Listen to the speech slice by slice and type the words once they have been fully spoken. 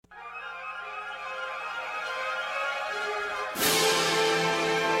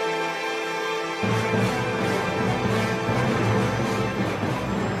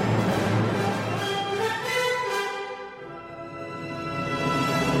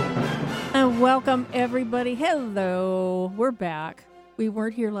And welcome, everybody. Hello. We're back. We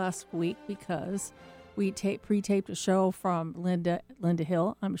weren't here last week because we pre-taped a show from Linda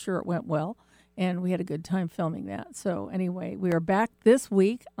Hill. I'm sure it went well, and we had a good time filming that. So anyway, we are back this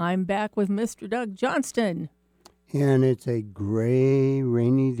week. I'm back with Mr. Doug Johnston. And it's a gray,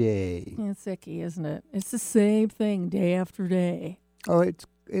 rainy day. It's icky, isn't it? It's the same thing day after day. Oh,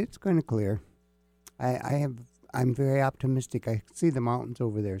 it's going to clear. I'm very optimistic. I see the mountains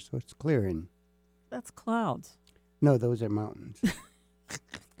over there, so it's clearing. That's clouds. No, those are mountains.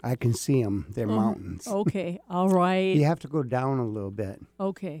 I can see them. They're mountains. Okay, all right. You have to go down a little bit.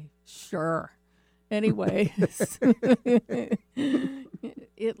 Okay, sure. Anyway,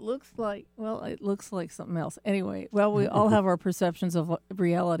 it looks like something else. Anyway, well, we all have our perceptions of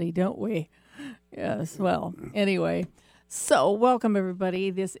reality, don't we? Yes, well, anyway. So, welcome,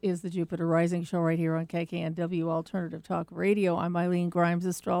 everybody. This is the Jupiter Rising Show right here on KKNW Alternative Talk Radio. I'm Eileen Grimes,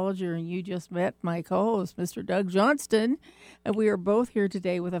 astrologer, and you just met my co-host, Mr. Doug Johnston. And we are both here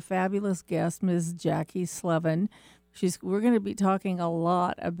today with a fabulous guest, Ms. Jackie Sleven. We're going to be talking a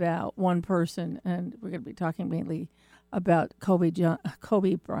lot about one person, and we're going to be talking mainly about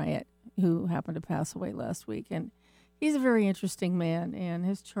Kobe Bryant, who happened to pass away last week. And he's a very interesting man, and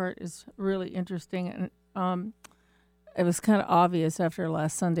his chart is really interesting. And it was kind of obvious after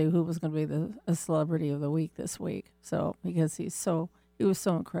last Sunday who was going to be the celebrity of the week this week. So because he was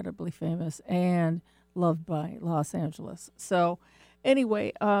so incredibly famous and loved by Los Angeles. So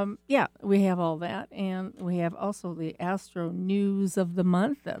anyway, we have all that, and we have also the Astro News of the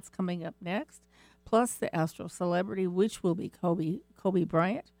month that's coming up next, plus the Astro Celebrity, which will be Kobe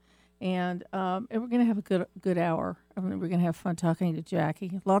Bryant. And we're going to have a good hour. I mean, we're going to have fun talking to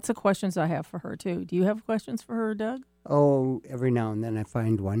Jackie. Lots of questions I have for her, too. Do you have questions for her, Doug? Oh, every now and then I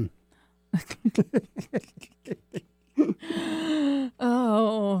find one.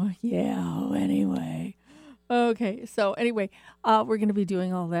 Oh, yeah. Anyway. Okay. So anyway, we're going to be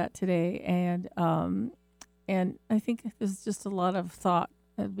doing all that today. And I think there's just a lot of thought.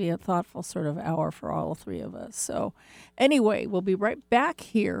 It'd be a thoughtful sort of hour for all three of us. So anyway, we'll be right back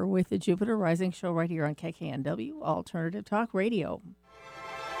here with the Jupiter Rising Show right here on KKNW Alternative Talk Radio.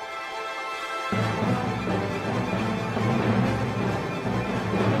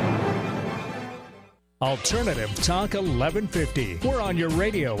 Alternative Talk 1150. We're on your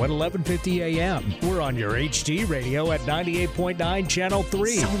radio at 1150 a.m. We're on your HD radio at 98.9 Channel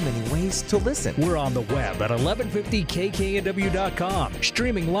 3. So many ways to listen. We're on the web at 1150kknw.com,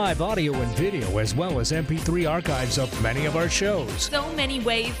 streaming live audio and video as well as MP3 archives of many of our shows. So many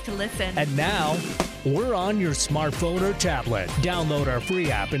ways to listen. And now, we're on your smartphone or tablet. Download our free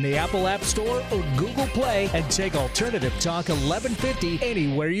app in the Apple App Store or Google Play and take Alternative Talk 1150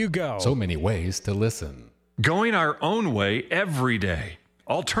 anywhere you go. So many ways to listen. Going our own way every day.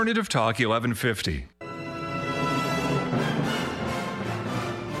 Alternative Talk 1150.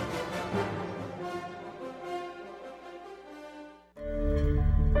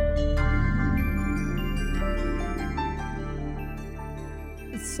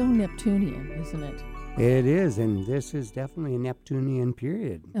 It's so Neptunian, isn't it? It is, and this is definitely a Neptunian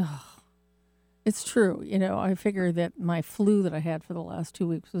period. Oh, it's true. You know, I figure that my flu that I had for the last 2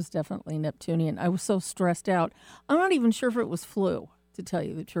 weeks was definitely Neptunian. I was so stressed out. I'm not even sure if it was flu, to tell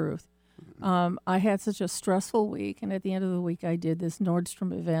you the truth. I had such a stressful week, and at the end of the week, I did this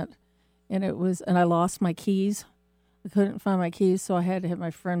Nordstrom event, and I lost my keys. I couldn't find my keys, so I had to have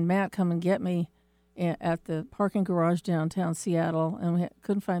my friend Matt come and get me at the parking garage downtown Seattle, and we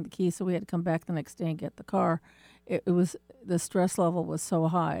couldn't find the keys, so we had to come back the next day and get the car. The stress level was so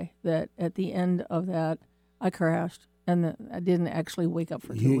high that at the end of that, I crashed, and I didn't actually wake up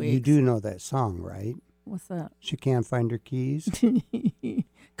for 2 weeks. You do know that song, right? What's that? She can't find her keys. Couldn't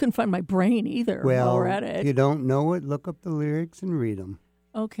find my brain either. Well, while we're at it. If you don't know it, look up the lyrics and read them.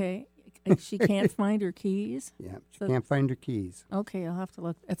 Okay. She can't find her keys? Yeah, she can't find her keys. Okay, I'll have to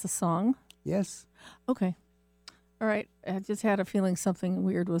look. It's a song? Yes. Okay. All right. I just had a feeling something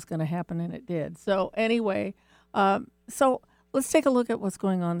weird was going to happen, and it did. So anyway, so let's take a look at what's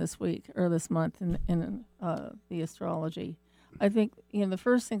going on this week or this month in the astrology. I think the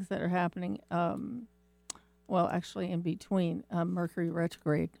first things that are happening, actually in between, Mercury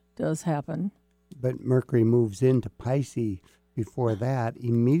retrograde does happen. But Mercury moves into Pisces before that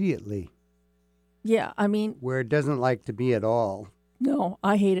immediately. Yeah, I mean, where it doesn't like to be at all. No,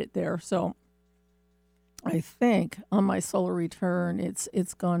 I hate it there. So I think on my solar return,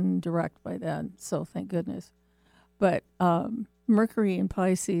 it's gone direct by then. So thank goodness. But Mercury in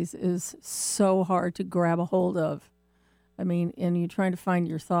Pisces is so hard to grab a hold of. I mean, and you're trying to find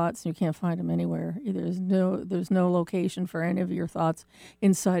your thoughts, and you can't find them anywhere. There's no location for any of your thoughts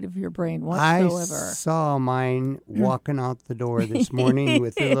inside of your brain whatsoever. I saw mine walking out the door this morning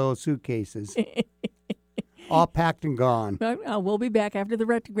with their little suitcases, all packed and gone. We'll be back after the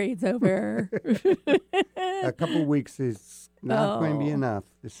retrograde's over. A couple weeks is not going to be enough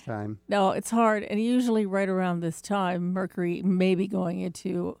this time. No, it's hard. And usually right around this time, Mercury may be going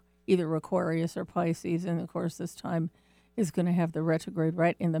into either Aquarius or Pisces. And, of course, this time is going to have the retrograde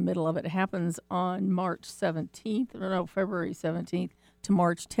right in the middle of it. It happens on March 17th, February 17th to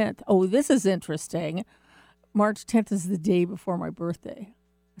March 10th. Oh, this is interesting. March 10th is the day before my birthday.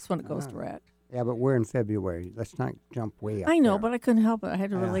 That's when it goes direct. Yeah, but we're in February. Let's not jump way up I know, there. but I couldn't help it. I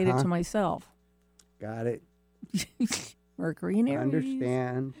had to relate it to myself. Got it. Mercury and Aries.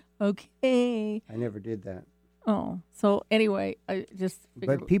 Understand. Okay. I never did that. Oh, so anyway, I just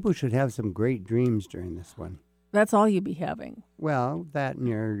figured But people should have some great dreams during this one. that's all you'd be having. Well, that and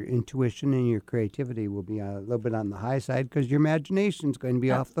your intuition and your creativity will be a little bit on the high side because your imagination's going to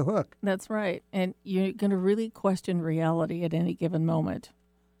be off the hook. That's right. And you're going to really question reality at any given moment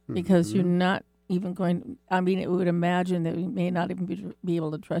because you're not even going – I mean, it would imagine that you may not even be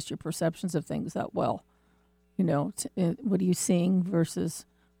able to trust your perceptions of things that well. You know, what are you seeing versus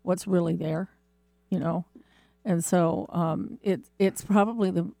what's really there, you know? And so it's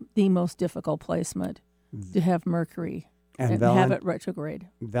probably the most difficult placement to have Mercury and have it retrograde.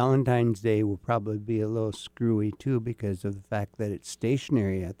 Valentine's Day will probably be a little screwy, too, because of the fact that it's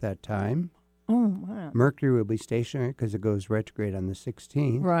stationary at that time. Oh, wow. Mercury will be stationary because it goes retrograde on the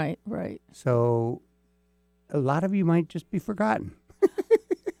 16th. Right, right. So a lot of you might just be forgotten.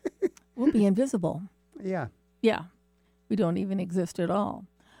 We'll be invisible. Yeah. Yeah. We don't even exist at all.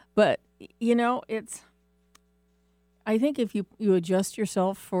 But, you know, I think if you adjust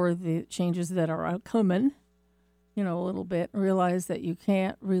yourself for the changes that are coming, you know, a little bit, realize that you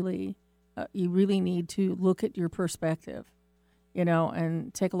can't really, you really need to look at your perspective, you know,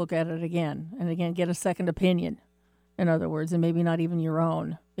 and take a look at it again. And again, get a second opinion, in other words, and maybe not even your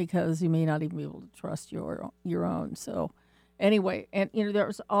own, because you may not even be able to trust your own. So anyway, and, you know,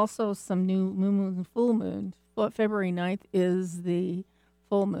 there's also some new moon and full moon. February 9th is the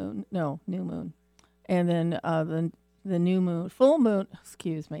full moon, new moon. And then the new moon, full moon,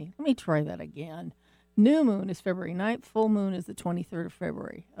 excuse me, let me try that again. New moon is February 9th, full moon is the 23rd of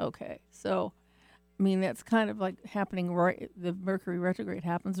February. Okay, so, I mean, that's kind of like happening right, the Mercury retrograde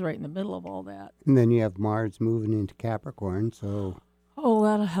happens right in the middle of all that. And then you have Mars moving into Capricorn, so... Oh,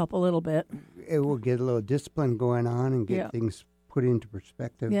 that'll help a little bit. It will get a little discipline going on and get things put into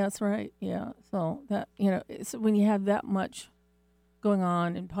perspective. Yeah, that's right, yeah. So, that, you know, it's, when you have that much going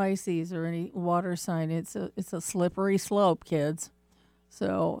on in Pisces or any water sign, it's a slippery slope, kids.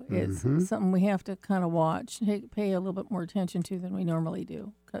 So it's something we have to kind of watch, pay a little bit more attention to than we normally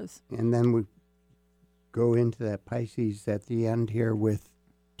do. And then we go into that Pisces at the end here with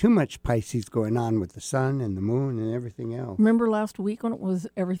too much Pisces going on with the sun and the moon and everything else. Remember last week when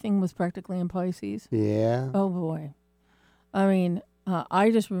everything was practically in Pisces? Yeah. Oh boy, I mean. I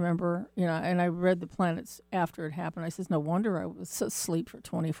just remember, you know, and I read the planets after it happened. I says, no wonder I was asleep for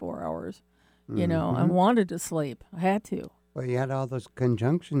 24 hours. You know, I wanted to sleep. I had to. Well, you had all those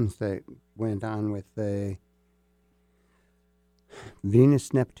conjunctions that went on with the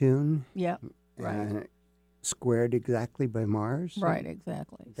Venus, Neptune. Yeah, right. Squared exactly by Mars. Right,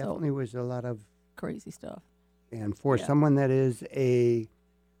 exactly. Definitely was a lot of crazy stuff. And for someone that is a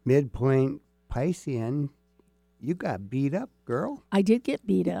midpoint Piscean, you got beat up, girl. I did get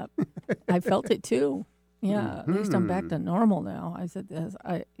beat up. I felt it too. Yeah, at least I'm back to normal now. I said this.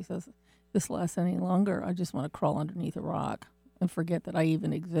 He says, this lasts any longer, I just want to crawl underneath a rock and forget that I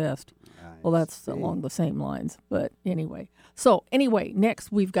even exist. Well, that's along the same lines. But anyway. So anyway,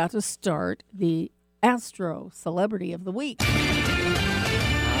 next we've got to start the Astro Celebrity of the Week.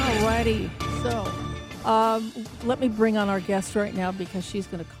 Alrighty. So let me bring on our guest right now because she's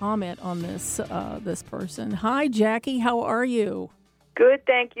going to comment on this person. Hi, Jackie. How are you? Good,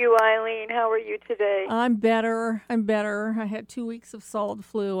 thank you, Eileen. How are you today? I'm better. I had 2 weeks of solid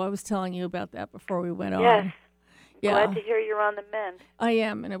flu. I was telling you about that before we went on. Yes. Yeah. Glad to hear you're on the mend. I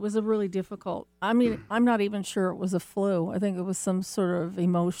am, and it was a really difficult. I mean, I'm not even sure it was a flu. I think it was some sort of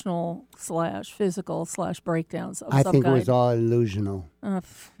emotional / physical / breakdowns of I some think kind. it was all illusional.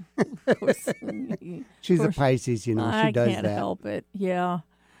 Of course. She's a Pisces, you know. She does that. I can't help it. Yeah,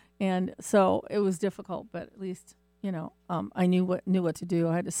 and so it was difficult, but at least you know I knew what to do.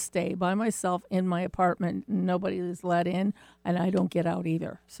 I had to stay by myself in my apartment. Nobody is let in, and I don't get out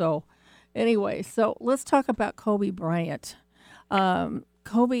either. So. Anyway, so let's talk about Kobe Bryant.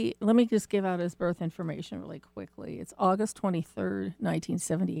 Kobe, let me just give out his birth information really quickly. It's August 23rd,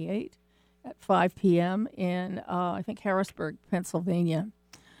 1978 at 5 p.m. in, I think, Harrisburg, Pennsylvania.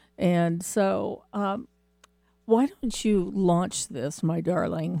 And so why don't you launch this, my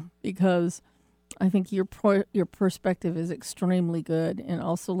darling, because I think your perspective is extremely good, and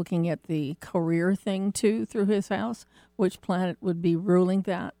also looking at the career thing, too, through his house, which planet would be ruling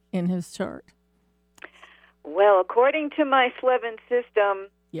that in his chart. Well, according to my Sleven system,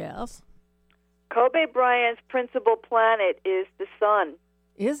 Yes. Kobe Bryant's principal planet is the sun.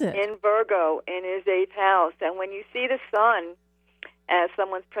 Is it? In Virgo, in his 8th house. And when you see the sun as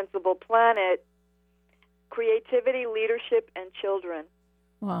someone's principal planet, creativity, leadership, and children.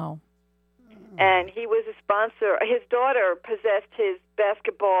 Wow. And he was a sponsor. His daughter possessed his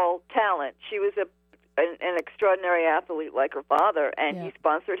basketball talent. She was an extraordinary athlete like her father, and he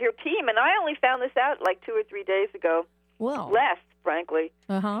sponsored her team. And I only found this out like 2 or 3 days ago. Wow. Less, frankly.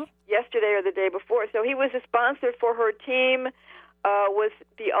 Yesterday or the day before. So he was a sponsor for her team, was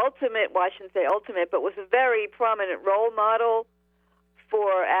the ultimate, well, I shouldn't say ultimate, but was a very prominent role model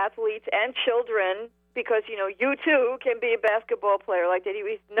for athletes and children, because, you know, you too can be a basketball player like that. He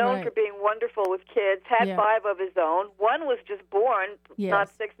was known for being wonderful with kids, had 5 of his own. One was just born not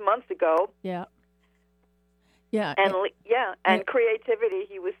 6 months ago. Yeah. And creativity.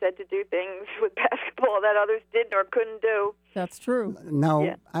 He was said to do things with basketball that others didn't or couldn't do. That's true.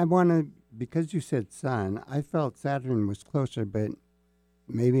 Now, I want to, because you said sun, I felt Saturn was closer, but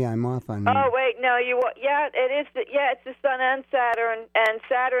maybe I'm off on Oh, wait, no, it is, it's the sun and Saturn,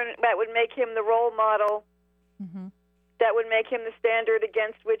 that would make him the role model. Mm-hmm. That would make him the standard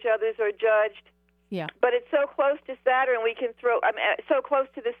against which others are judged. Yeah. But it's so close to Saturn, so close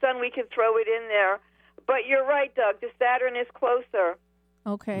to the sun, we can throw it in there. But you're right, Doug. The Saturn is closer.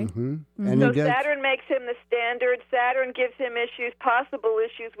 Okay. And so Saturn makes him the standard. Saturn gives him possible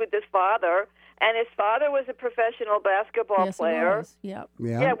issues with his father. And his father was a professional basketball player. He was. Yep.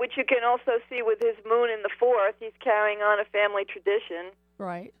 Yeah, which you can also see with his moon in the 4th. He's carrying on a family tradition.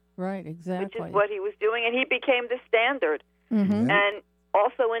 Right, exactly. Which is what he was doing. And he became the standard. Mm-hmm. And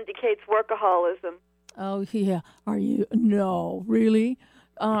also indicates workaholism. Oh, yeah. Are you? No, really?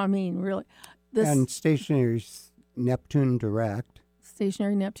 I mean, really. And stationary Neptune direct.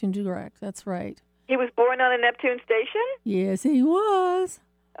 Stationary Neptune direct, that's right. He was born on a Neptune station? Yes, he was.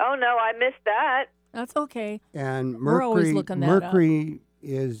 Oh, no, I missed that. That's okay. And Mercury, We're always looking that Mercury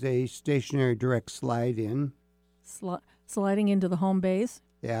is a stationary direct slide in. Sliding into the home base?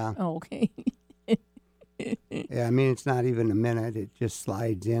 Yeah. Oh, okay. Yeah, I mean, it's not even a minute. It just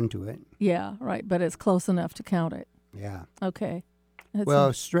slides into it. Yeah, right, but it's close enough to count it. Yeah. Okay.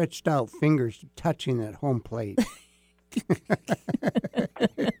 Stretched out fingers touching that home plate.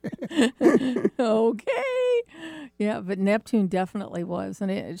 Okay. Yeah, but Neptune definitely was.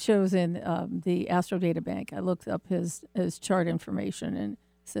 And it shows in the Astro Data Bank. I looked up his chart information, and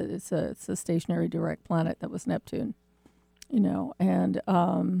said it's a stationary direct planet that was Neptune. You know, and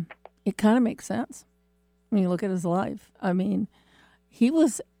it kind of makes sense when you look at his life. I mean, he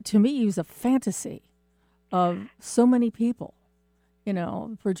was a fantasy of so many people. You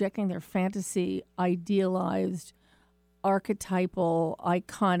know, projecting their fantasy, idealized, archetypal,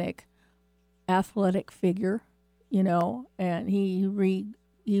 iconic, athletic figure, you know, and he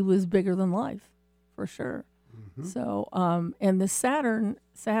was bigger than life, for sure. Mm-hmm. So, and the Saturn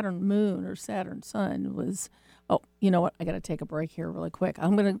moon or Saturn sun was, oh, you know what? I got to take a break here really quick.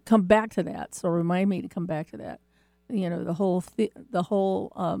 I'm going to come back to that. So remind me to come back to that. You know, the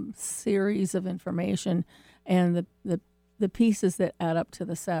whole series of information and the pieces that add up to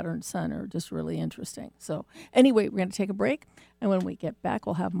the Saturn sun are just really interesting. So anyway, we're going to take a break. And when we get back,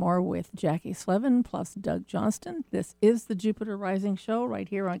 we'll have more with Jackie Sleven plus Doug Johnston. This is the Jupiter Rising Show right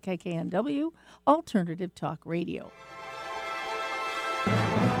here on KKNW, Alternative Talk Radio.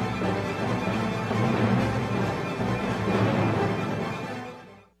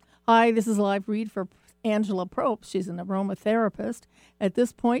 Hi, this is a live read for Angela Probst. She's an aromatherapist. At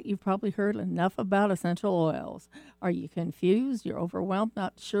this point, you've probably heard enough about essential oils. Are you confused? You're overwhelmed?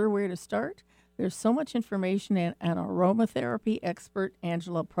 Not sure where to start? There's so much information, and an aromatherapy expert,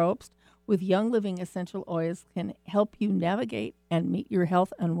 Angela Probst, with Young Living Essential Oils can help you navigate and meet your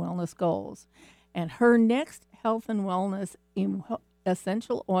health and wellness goals. And her next health and wellness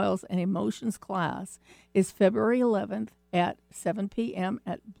essential oils and emotions class is February 11th at 7 p.m.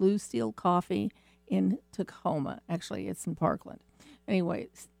 at Blue Steel Coffee in Tacoma. Actually, it's in Parkland. Anyway,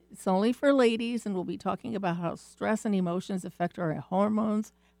 it's only for ladies, and we'll be talking about how stress and emotions affect our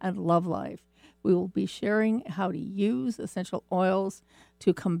hormones and love life. We will be sharing how to use essential oils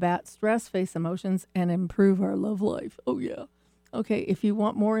to combat stress, face emotions, and improve our love life. Oh, yeah. Okay, if you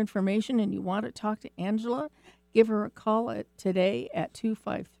want more information and you want to talk to Angela, give her a call today at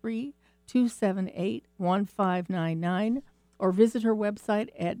 253-278-1599 or visit her website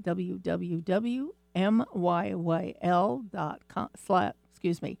at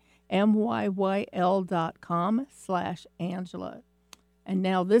myyl.com/Angela. And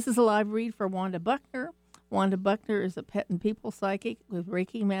now this is a live read for Wanda Buckner. Wanda Buckner is a pet and people psychic with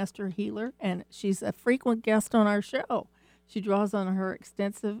Reiki Master Healer, and she's a frequent guest on our show. She draws on her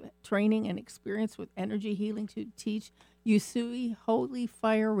extensive training and experience with energy healing to teach Usui Holy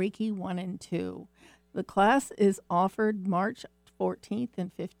Fire Reiki 1 and 2. The class is offered March 14th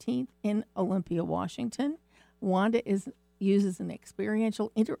and 15th in Olympia, Washington. Wanda uses an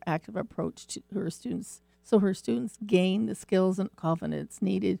experiential, interactive approach to her students, so her students gain the skills and confidence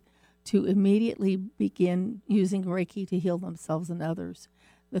needed to immediately begin using Reiki to heal themselves and others.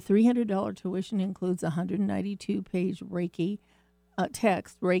 The $300 tuition includes a 192-page Reiki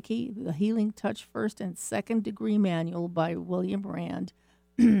text, Reiki, the Healing Touch First and Second Degree Manual by William Rand,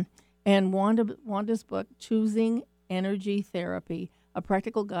 and Wanda's book, Choosing Energy Therapy, a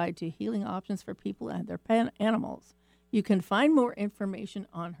practical guide to healing options for people and their animals. You can find more information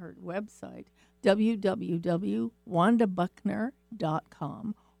on her website,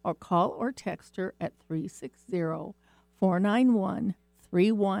 www.wandabuckner.com, or call or text her at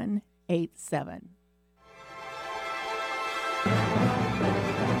 360-491-3187.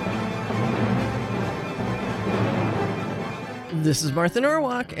 This is Martha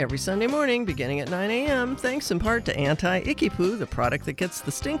Norwalk, every Sunday morning beginning at 9 a.m. Thanks in part to Anti-Icky Poo, the product that gets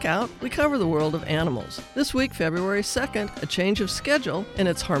the stink out. We cover the world of animals. This week, February 2nd, a change of schedule, and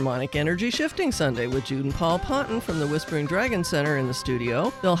it's Harmonic Energy Shifting Sunday with Jude and Paul Ponton from the Whispering Dragon Center in the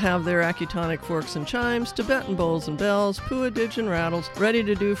studio. They'll have their acutonic forks and chimes, Tibetan bowls and bells, Poo-a-didge and rattles, ready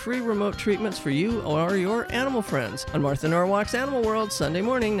to do free remote treatments for you or your animal friends on Martha Norwalk's Animal World, Sunday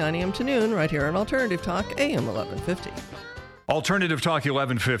morning, 9 a.m. to noon, right here on Alternative Talk, AM 1150. Alternative Talk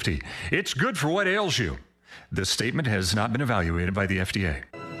 1150. It's good for what ails you. This statement has not been evaluated by the FDA.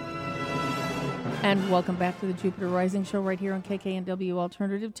 And welcome back to the Jupiter Rising Show right here on KKNW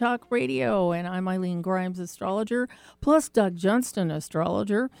Alternative Talk Radio. And I'm Eileen Grimes, astrologer, plus Doug Johnston,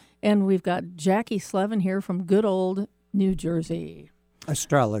 astrologer. And we've got Jackie Sleven here from good old New Jersey.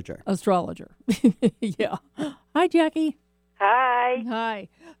 Astrologer. Yeah. Hi, Jackie. Hi. Hi.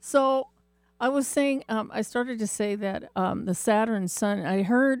 So I was saying, I started to say that the Saturn Sun, I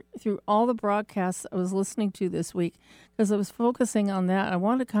heard through all the broadcasts I was listening to this week, because I was focusing on that. I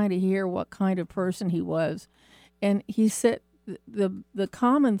wanted to kind of hear what kind of person he was. And he said the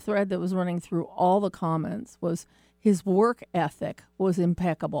common thread that was running through all the comments was his work ethic was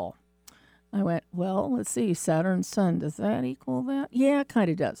impeccable. I went, well, let's see, Saturn Sun, does that equal that? Yeah, it kind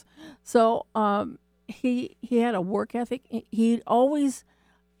of does. So he had a work ethic. He'd always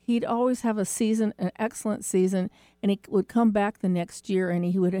have a season, an excellent season, and he would come back the next year and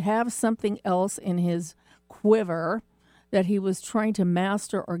he would have something else in his quiver that he was trying to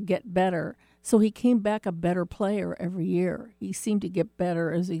master or get better. So he came back a better player every year. He seemed to get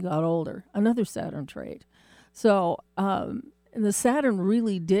better as he got older. Another Saturn trait. So the Saturn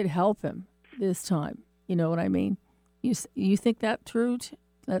really did help him this time. You know what I mean? You think that's true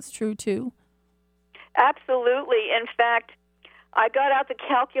too? Absolutely. In fact, I got out the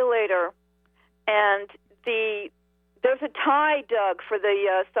calculator, and there's a tie, Doug, for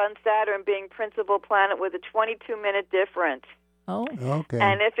the Sun-Saturn being principal planet with a 22-minute difference. Oh, okay.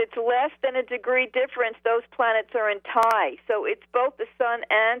 And if it's less than a degree difference, those planets are in tie. So it's both the Sun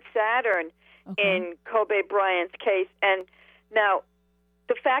and Saturn in Kobe Bryant's case. And now,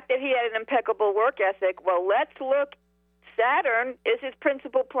 the fact that he had an impeccable work ethic, well, let's look. Saturn is his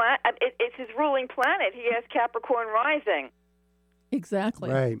principal planet. It's his ruling planet. He has Capricorn rising. Exactly.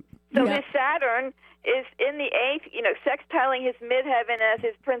 Right. So his Saturn is in the 8th, sextiling his midheaven as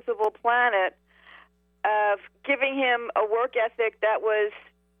his principal planet, giving him a work ethic that was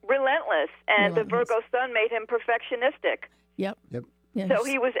relentless, and the Virgo Sun made him perfectionistic. Yep. Yes. So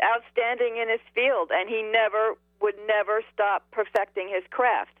he was outstanding in his field, and he would never stop perfecting his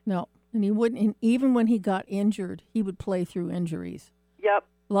craft. No, and he wouldn't. And even when he got injured, he would play through injuries. Yep.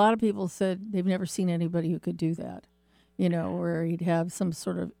 A lot of people said they've never seen anybody who could do that. Where he'd have some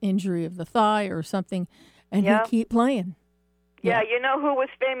sort of injury of the thigh or something, and he'd keep playing. Yeah, you know who was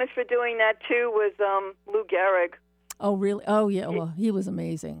famous for doing that, too, was Lou Gehrig. Oh, really? Oh, yeah, well, he was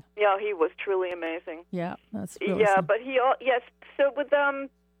amazing. Yeah, he was truly amazing. Yeah, that's really something. But so with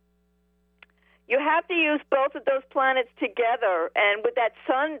you have to use both of those planets together, and with that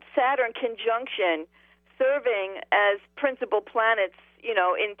Sun-Saturn conjunction serving as principal planets,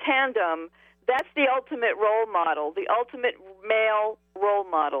 in tandem, That's the ultimate role model, the ultimate male role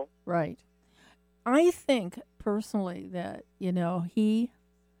model. Right. I think personally that,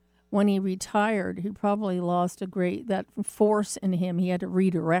 when he retired, he probably lost that force in him. He had to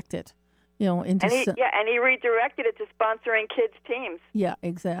redirect it, into. And he redirected it to sponsoring kids' teams. Yeah,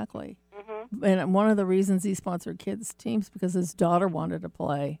 exactly. Mm-hmm. And one of the reasons he sponsored kids' teams because his daughter wanted to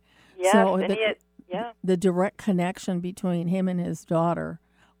play. Yes, so the direct connection between him and his daughter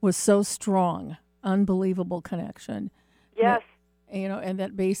was so strong, unbelievable connection. Yes. And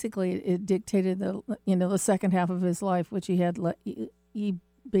that basically it dictated the second half of his life, which he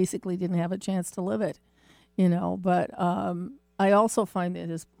basically didn't have a chance to live it, But I also find that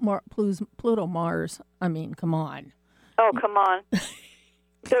his Pluto Mars. I mean, come on. Oh, come on.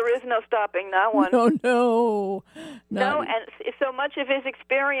 There is no stopping that one. No. And so much of his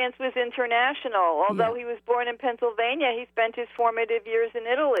experience was international. Although he was born in Pennsylvania, he spent his formative years in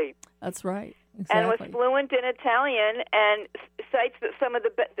Italy. That's right. Exactly. And was fluent in Italian and cites that some of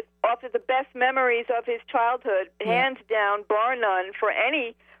the best memories of his childhood, hands down, bar none, for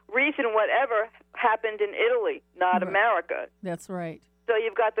any reason whatever, happened in Italy, not America. That's right. So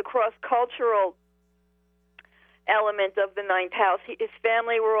you've got the cross-cultural element of the ninth house. His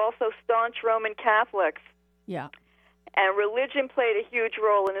family were also staunch Roman Catholics. Yeah. And religion played a huge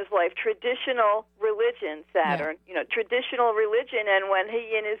role in his life. Traditional religion, Saturn, traditional religion. And when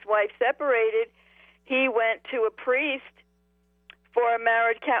he and his wife separated, he went to a priest for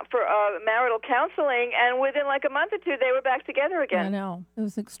marital counseling, and within like a month or two, they were back together again. I know. It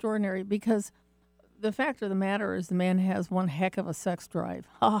was extraordinary because the fact of the matter is the man has one heck of a sex drive.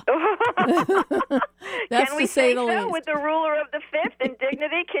 That's Can we say the least. With the ruler of the fifth in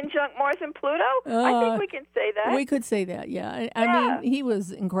dignity, conjunct Mars and Pluto? I think we can say that. We could say that, yeah. I mean, he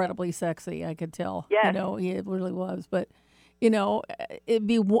was incredibly sexy, I could tell. Yes. He really was. But,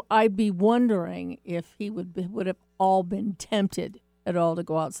 I'd be wondering if he would have all been tempted at all to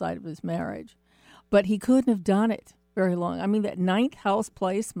go outside of his marriage. But he couldn't have done it very long. I mean, that ninth house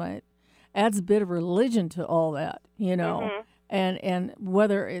placement adds a bit of religion to all that, Mm-hmm. and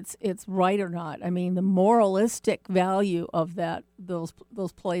whether it's right or not. I mean, the moralistic value of those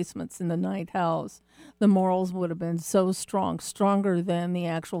placements in the ninth house, the morals would have been so stronger than the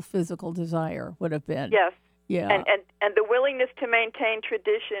actual physical desire would have been. Yes. Yeah. And the willingness to maintain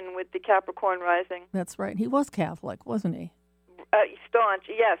tradition with the Capricorn rising. That's right. He was Catholic, wasn't he? Staunch.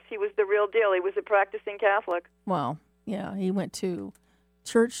 Yes, he was the real deal. He was a practicing Catholic. Well, yeah, he went to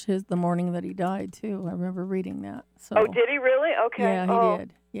church the morning that he died too. I remember reading that. So. Oh, did he really? Okay. Yeah, he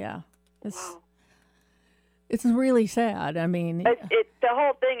did. Yeah. It's really sad. I mean, the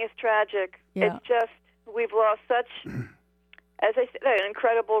whole thing is tragic. Yeah. It's just we've lost such, as I said, an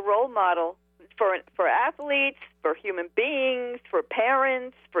incredible role model for athletes, for human beings, for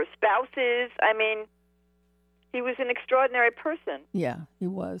parents, for spouses. I mean, he was an extraordinary person. Yeah, he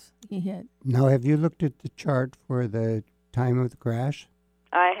was. He had. Now, have you looked at the chart for the time of the crash?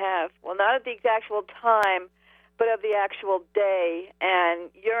 I have. Well, not at the actual time, but of the actual day. And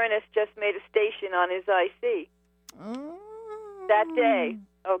Uranus just made a station on his IC that day.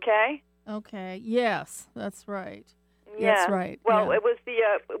 Okay. Okay. Yes, that's right. Yeah. That's right. Well, yeah. it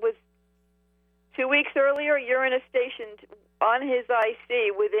was 2 weeks earlier. Uranus stationed on his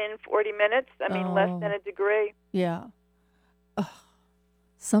IC within 40 minutes. I mean, less than a degree. Yeah.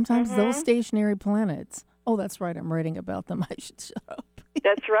 Sometimes those stationary planets. Oh, that's right. I'm writing about them. I should shut up.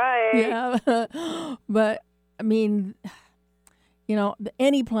 That's right. Yeah. But, I mean,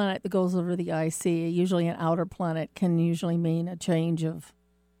 any planet that goes over the IC, usually an outer planet, can usually mean a change of,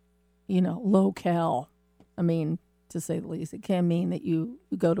 locale. I mean, to say the least. It can mean that you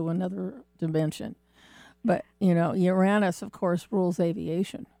go to another dimension. But, Uranus, of course, rules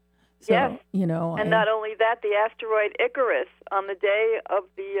aviation. So, yes. And not only that, the asteroid Icarus on the day of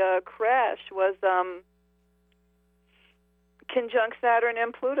the crash was conjunct Saturn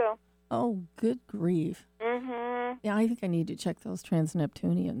and Pluto. Oh, good grief. Mm-hmm. Yeah, I think I need to check those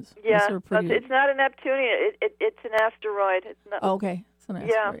trans-Neptunians. Yeah, those are pretty... it's not a Neptunian. It's an asteroid. It's not... Okay, it's an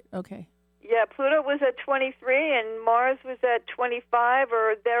asteroid. Yeah. Okay. Yeah, Pluto was at 23, and Mars was at 25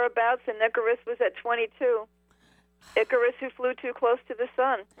 or thereabouts, and Icarus was at 22. Icarus, who flew too close to the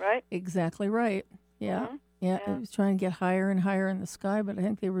sun, right? Exactly right. Yeah. Mm-hmm. Yeah, it was trying to get higher and higher in the sky, but I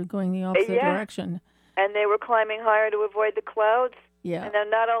think they were going the opposite direction. And they were climbing higher to avoid the clouds. Yeah. And then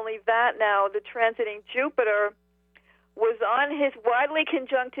not only that, now the transiting Jupiter was on his widely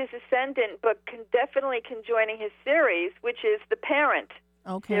conjunct his ascendant, but definitely conjoining his Ceres, which is the parent.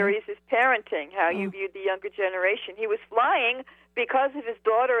 Okay. Ceres is parenting, how you viewed the younger generation. He was flying because of his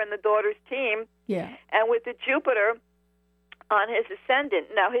daughter and the daughter's team. Yeah. And with the Jupiter on his ascendant.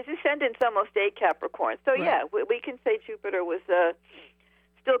 Now, his ascendant's almost a Capricorn. So, yeah, we can say Jupiter was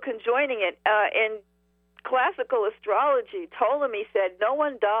still conjoining it. In classical astrology, Ptolemy said no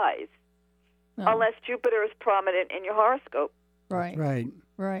one dies unless Jupiter is prominent in your horoscope. Right.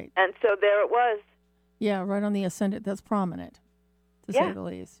 And so there it was. Yeah, right on the ascendant. That's prominent, to say the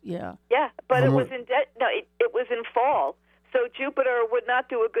least. Yeah. Yeah, but it was it was in fall, so Jupiter would not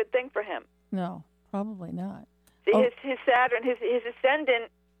do a good thing for him. No, probably not. See, his Saturn, his ascendant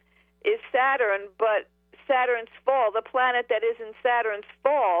is Saturn, but Saturn's fall, the planet that is in Saturn's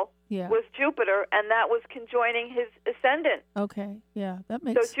fall, was Jupiter, and that was conjoining his ascendant. Okay, yeah, that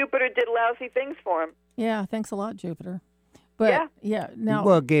makes. So Jupiter did lousy things for him. Yeah, thanks a lot, Jupiter. But now.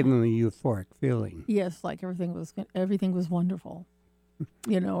 Well, it gave him a euphoric feeling. Yes, like everything was wonderful,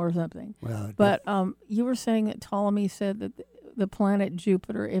 or something. Well, but you were saying that Ptolemy said that the planet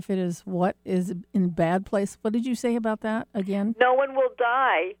Jupiter, if it is in bad place. What did you say about that again? No one will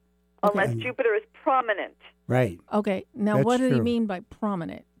die unless Jupiter is prominent. Right. Okay. Now, That's what do you true. mean by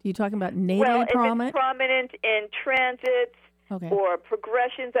prominent? Are you talking about natally prominent? Well, if it's prominent in transits or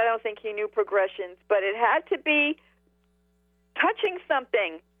progressions, I don't think he knew progressions, but it had to be touching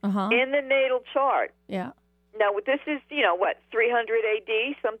something in the natal chart. Yeah. Now, this is, 300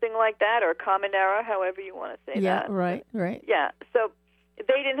 AD, something like that, or Common Era, however you want to say that. Yeah, right. Yeah, so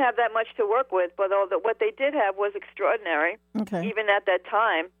they didn't have that much to work with, but what they did have was extraordinary. Okay. Even at that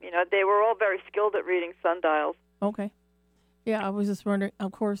time, they were all very skilled at reading sundials. Okay. Yeah, I was just wondering.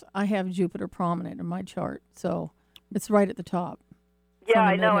 Of course, I have Jupiter prominent in my chart, so it's right at the top. Yeah,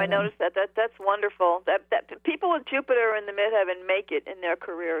 I know. I noticed that. That's wonderful. That people with Jupiter in the midheaven make it in their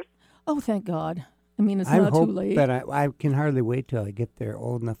careers. Oh, thank God. I mean, it's not too late. But I can hardly wait till I get there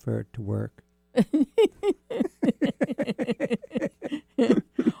old enough for it to work.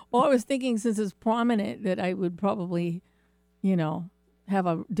 Well, I was thinking since it's prominent that I would probably, have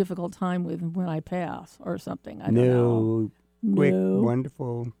a difficult time with when I pass or something. I don't know. Quick,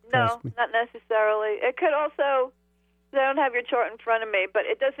 wonderful. No, not necessarily. It could also. I don't have your chart in front of me, but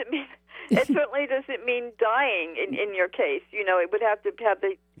it doesn't mean. It certainly doesn't mean dying in your case. It would have to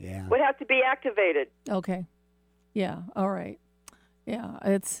would have to be activated. Okay. Yeah. All right. Yeah.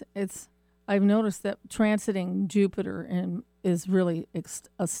 It's. I've noticed that transiting Jupiter is really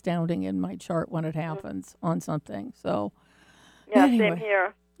astounding in my chart when it happens on something. So. Yeah. Anyway. Same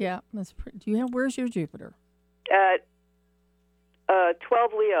here. Yeah. That's where's your Jupiter?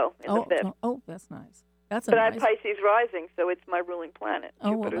 12 Leo in the fifth. Oh, that's nice. But I have Pisces rising, so it's my ruling planet.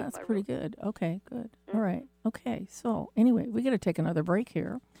 Oh, well, that's pretty good. Okay, good. All right. Okay, so anyway, we got to take another break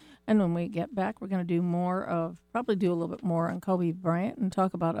here. And when we get back, we're going to do probably do a little bit more on Kobe Bryant and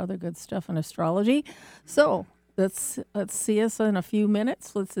talk about other good stuff in astrology. So let's see us in a few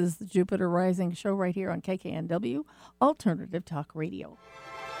minutes. This is the Jupiter Rising show right here on KKNW, Alternative Talk Radio.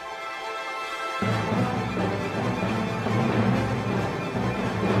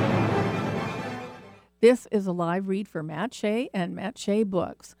 This is a live read for Matt Shea and Matt Shea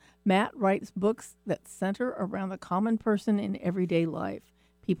Books. Matt writes books that center around the common person in everyday life,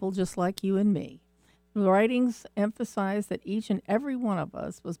 people just like you and me. The writings emphasize that each and every one of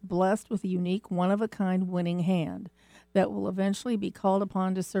us was blessed with a unique, one-of-a-kind winning hand that will eventually be called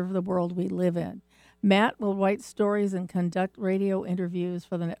upon to serve the world we live in. Matt will write stories and conduct radio interviews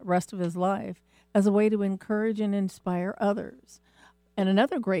for the rest of his life as a way to encourage and inspire others. And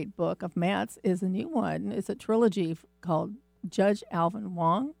another great book of Matt's is a new one. It's a trilogy called Judge Alvin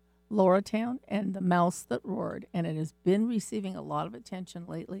Wong, Laura Town, and The Mouse That Roared. And it has been receiving a lot of attention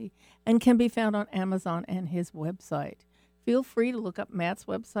lately and can be found on Amazon and his website. Feel free to look up Matt's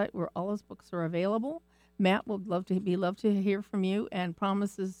website where all his books are available. Matt would love to hear from you and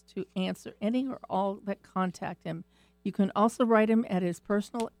promises to answer any or all that contact him. You can also write him at his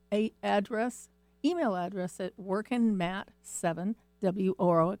personal email address at workinmatt7,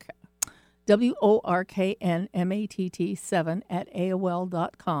 WORKNMATT7 at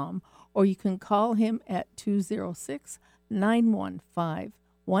AOL.com, or you can call him at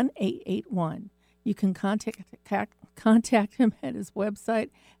 206-915-1881. You can contact him at his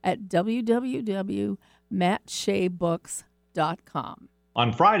website at www.mattshaybooks.com.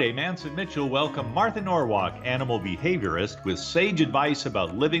 On Friday, Manson Mitchell welcomed Martha Norwalk, animal behaviorist, with sage advice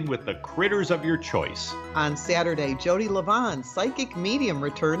about living with the critters of your choice. On Saturday, Jody Levon, psychic medium,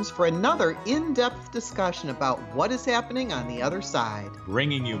 returns for another in-depth discussion about what is happening on the other side.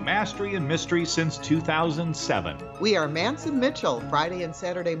 Bringing you mastery and mystery since 2007. We are Manson Mitchell, Friday and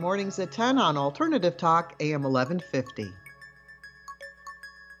Saturday mornings at 10 on Alternative Talk, AM 1150.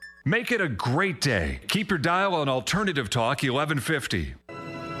 Make it a great day. Keep your dial on Alternative Talk 1150.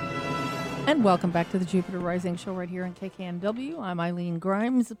 And welcome back to the Jupiter Rising Show right here on KKNW. I'm Eileen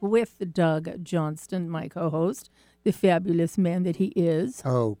Grimes with Doug Johnston, my co-host, the fabulous man that he is.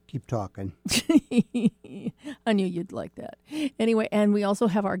 Oh, keep talking. I knew you'd like that. Anyway, and we also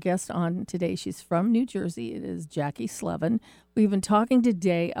have our guest on today. She's from New Jersey. It is Jackie Sleven. We've been talking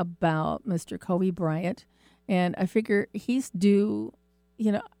today about Mr. Kobe Bryant, and I figure he's due.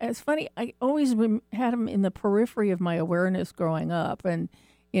 You know, it's funny. I always had him in the periphery of my awareness growing up, and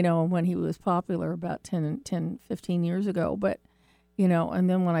you know, when he was popular about 10, 15 years ago. But, you know, and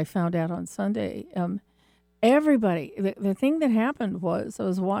then when I found out on Sunday, everybody, the thing that happened was I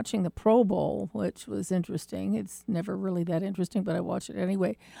was watching the Pro Bowl, which was interesting. It's never really that interesting, but I watched it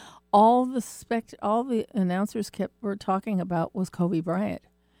anyway. All the announcers were talking about was Kobe Bryant.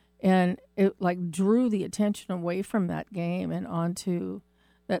 And it like drew the attention away from that game and onto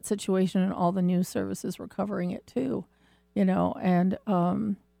that situation, and all the news services were covering it too. You know, and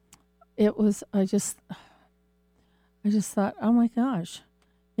it was, I just thought, oh my gosh,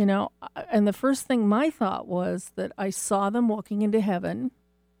 you know, and the first thing my thought was that I saw them walking into heaven.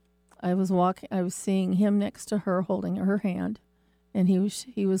 I was seeing him next to her holding her hand, and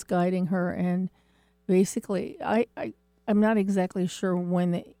he was guiding her. And basically, I'm not exactly sure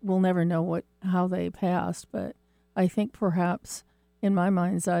when we'll never know how they passed, but I think perhaps in my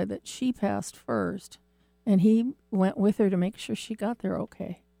mind's eye that she passed first. And he went with her to make sure she got there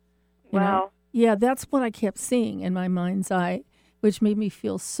okay. You know? Yeah, that's what I kept seeing in my mind's eye, which made me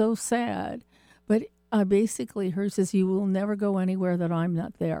feel so sad. But I basically heard says, you will never go anywhere that I'm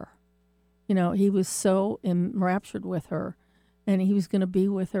not there. You know, he was so enraptured with her, and he was going to be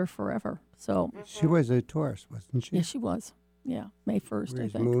with her forever. So she was a Taurus, wasn't she? Yeah, she was. Yeah, May 1st, I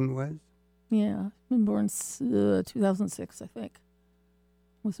think. His moon was? Yeah, been born 2006, I think,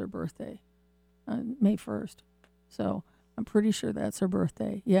 was her birthday. May 1st. So I'm pretty sure that's her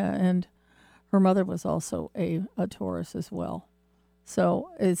birthday. Yeah, and her mother was also a Taurus as well. So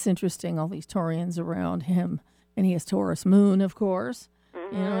it's interesting, all these Taurians around him. And he has Taurus moon, of course,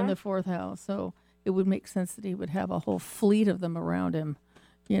 you know, in the 4th house. So it would make sense that he would have a whole fleet of them around him,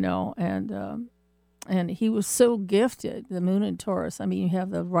 you know. And he was so gifted, the moon in Taurus. I mean, you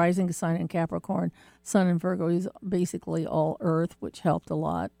have the rising sign in Capricorn, sun in Virgo. He's basically all earth, which helped a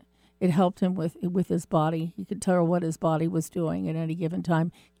lot. It helped him with his body. He could tell what his body was doing at any given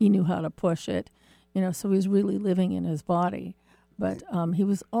time. He knew how to push it, you know, so he was really living in his body. But he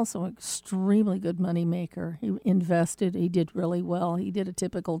was also an extremely good money maker. He invested. He did really well. He did a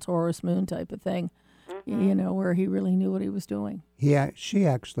typical Taurus moon type of thing, you know, where he really knew what he was doing. Yeah, she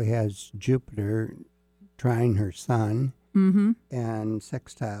actually has Jupiter trine her sun and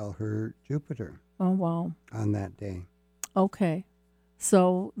sextile her Jupiter. Oh, wow. On that day. Okay.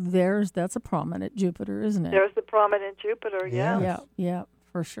 So that's a prominent Jupiter, isn't it? There's the prominent Jupiter, yeah. Yeah,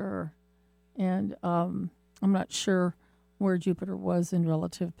 for sure. And I'm not sure where Jupiter was in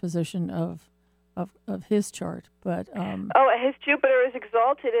relative position of his chart, but his Jupiter is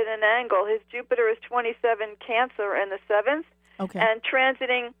exalted at an angle. His Jupiter is 27 Cancer in the 7th, and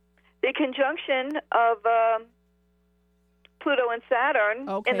transiting the conjunction of Pluto and Saturn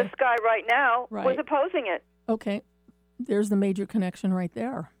in the sky right now was opposing it. Okay. There's the major connection right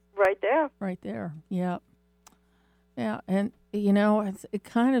there. Right there. Right there. Yeah. Yeah, and you know, it's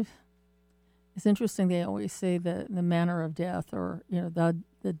interesting. They always say the manner of death, or you know,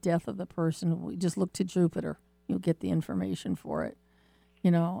 the death of the person. We just look to Jupiter. You'll get the information for it. You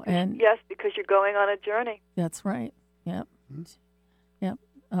know, and yes, because you're going on a journey. That's right. Yep. Yep.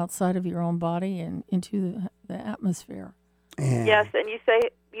 Outside of your own body and into the atmosphere. Yes, and you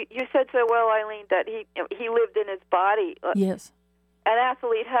said so well, Eileen, that he lived in his body. Yes. An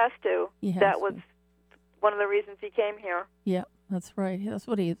athlete has to. That was one of the reasons he came here. Yeah, that's right. That's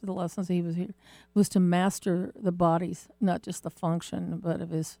what the lessons he was here was to master the bodies, not just the function, but of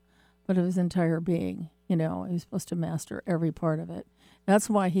his entire being. You know, he was supposed to master every part of it.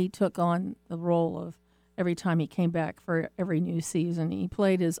 That's why he took on the role of every time he came back for every new season. He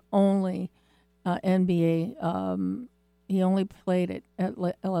played his only NBA. He only played at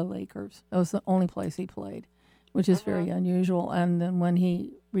LA Lakers. That was the only place he played, which is very unusual. And then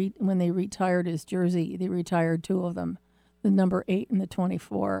when they retired his jersey, they retired two of them, the number 8 and the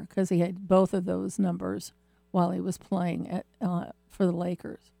 24, because he had both of those numbers while he was playing for the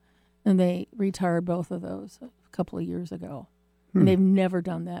Lakers. And they retired both of those a couple of years ago. And they've never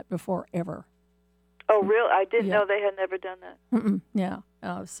done that before, ever. Oh, really? I didn't know they had never done that.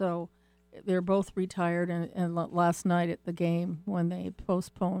 Yeah. So they're both retired, and last night at the game, when they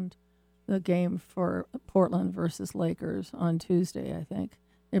postponed the game for Portland versus Lakers on Tuesday, I think,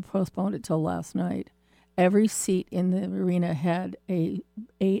 they postponed it till last night. Every seat in the arena had a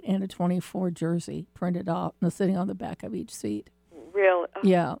 8 and a 24 jersey printed off, sitting on the back of each seat. Really?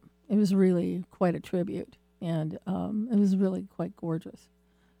 Yeah, it was really quite a tribute, and it was really quite gorgeous.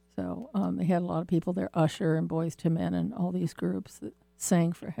 So they had a lot of people there, Usher and Boyz II Men and all these groups that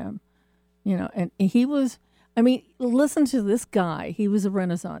sang for him. And he was, listen to this guy. He was a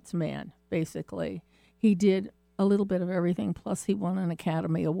Renaissance man, basically. He did a little bit of everything, plus he won an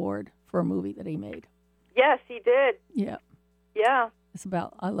Academy Award for a movie that he made. Yes, he did. Yeah. Yeah. It's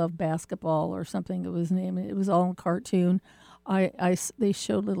about I Love Basketball or something. It was named. It was all in cartoon. They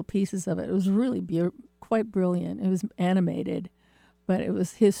showed little pieces of it. It was really quite brilliant. It was animated, but it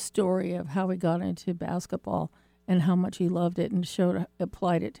was his story of how he got into basketball and how much he loved it, and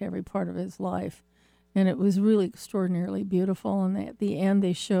applied it to every part of his life. And it was really extraordinarily beautiful. And at the end,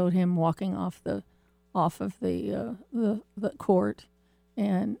 they showed him walking off of the court,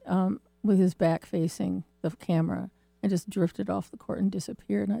 and with his back facing the camera, and just drifted off the court and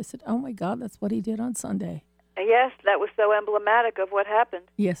disappeared. And I said, "Oh my God, that's what he did on Sunday." Yes, that was so emblematic of what happened.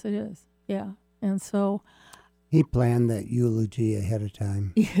 Yes, it is. Yeah, and so he planned that eulogy ahead of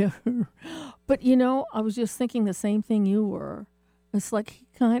time. Yeah, but I was just thinking the same thing you were. It's like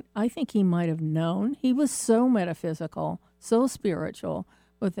I think he might have known. He was so metaphysical, so spiritual,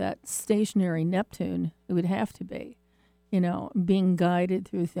 with that stationary Neptune. It would have to be, being guided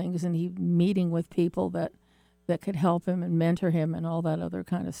through things, and he meeting with people that could help him and mentor him and all that other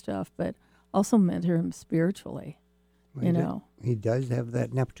kind of stuff, but also mentor him spiritually. Well, he does have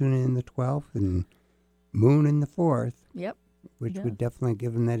that Neptune in the 12th and Moon in the 4th. Yep. Which would definitely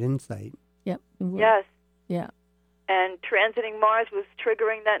give him that insight. Yep. Yes. Yeah. And transiting Mars was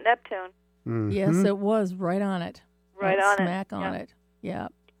triggering that Neptune. Mm-hmm. Yes, it was right on it. Right on smack on it. Yeah.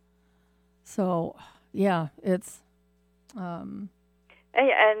 So, yeah, it's. And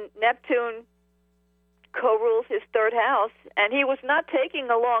Neptune co-rules his third house, and he was not taking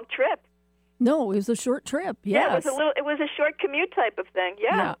a long trip. No, it was a short trip. Yes. Yeah, it was a short commute type of thing.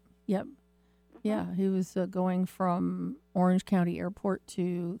 Yeah. Yep. Yeah, he was going from Orange County Airport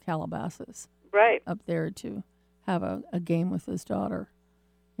to Calabasas. Right. Up there to have a game with his daughter,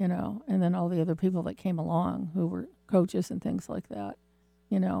 and then all the other people that came along who were coaches and things like that,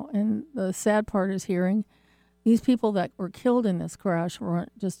 And the sad part is hearing these people that were killed in this crash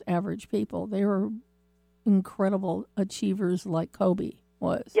weren't just average people. They were incredible achievers like Kobe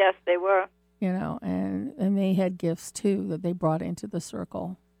was. Yes, they were. And they had gifts too that they brought into the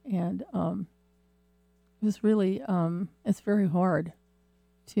circle, and it was really it's very hard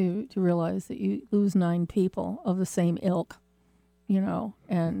to realize that you lose 9 people of the same ilk,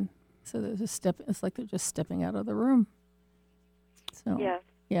 and so there's it's like they're just stepping out of the room. So yes.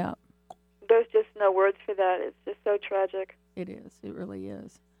 Yeah. There's just no words for that. It's just so tragic. It is. It really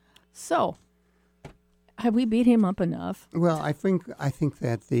is. So, have we beat him up enough? Well, I think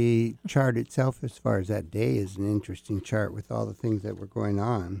that the chart itself, as far as that day, is an interesting chart with all the things that were going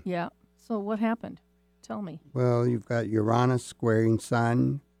on. Yeah. So what happened? Tell me. Well, you've got Uranus squaring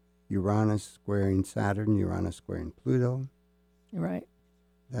Sun, Uranus squaring Saturn, Uranus squaring Pluto. Right.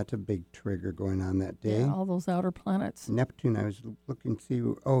 That's a big trigger going on that day. Yeah, all those outer planets. Neptune, I was looking to see,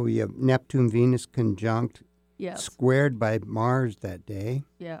 Neptune, Venus conjunct, yes, squared by Mars that day.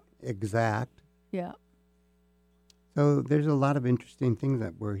 Yeah. Exact. Yeah. So there's a lot of interesting things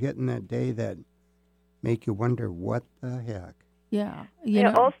that were hitting that day that make you wonder what the heck. Yeah.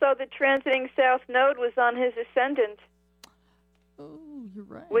 Also, the transiting South Node was on his ascendant. Oh, you're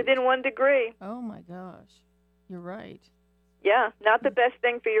right. Within 1 degree. Oh, my gosh. You're right. Yeah, not the best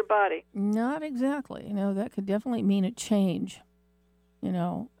thing for your body. Not exactly. That could definitely mean a change.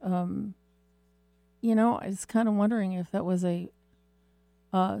 I was kind of wondering if that was a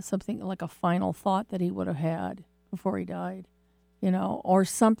something like a final thought that he would have had before he died, or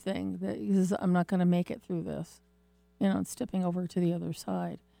something that he says, I'm not going to make it through this, and stepping over to the other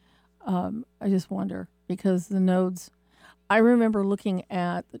side. I just wonder, because the nodes, I remember looking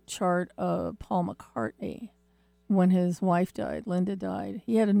at the chart of Paul McCartney when his wife died, Linda died.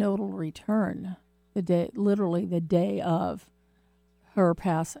 He had a nodal return literally the day of her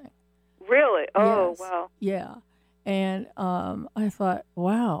passing. Really? Oh, yes. Wow. Yeah. And I thought,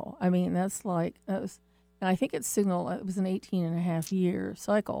 wow. And I think it was an 18-and-a-half-year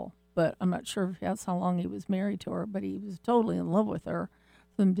cycle, but I'm not sure if that's how long he was married to her, but he was totally in love with her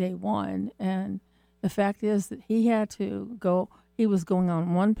from day one. And the fact is that he was going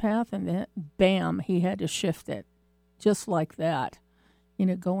on one path, and then, bam, he had to shift it. Just like that,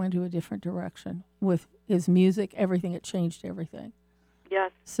 go into a different direction with his music, everything. It changed everything.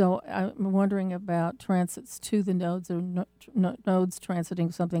 Yes. So I'm wondering about transits to the nodes, or nodes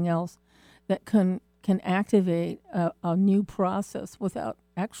transiting something else that can can activate a new process without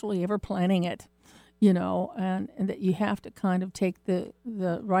actually ever planning it, and that you have to kind of take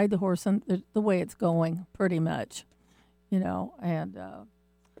ride the horse and the way it's going, pretty much, and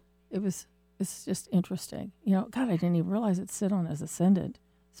it's just interesting. God, I didn't even realize it sit on his ascendant.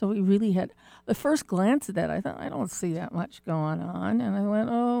 So we really had the first glance at that. I thought, I don't see that much going on. And I went,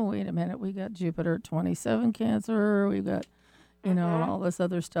 oh, wait a minute. We got Jupiter 27 Cancer. We've got, and all this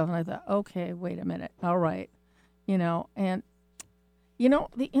other stuff. And I thought, okay, wait a minute. All right. And,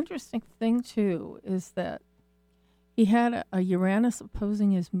 the interesting thing, too, is that he had a Uranus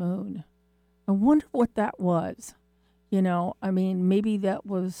opposing his moon. I wonder what that was. Maybe that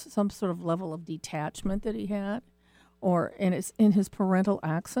was some sort of level of detachment that he had. And it's in his parental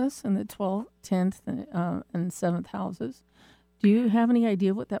axis in the 12th, 10th, and 7th houses. Do you have any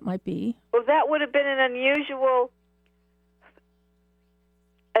idea what that might be? Well, that would have been an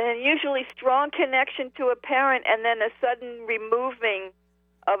unusually strong connection to a parent and then a sudden removing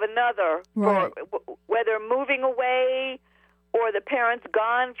of another. Right. Or whether moving away or the parent's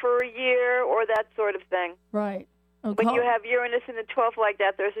gone for a year or that sort of thing. Right. Okay. When you have Uranus in the 12th like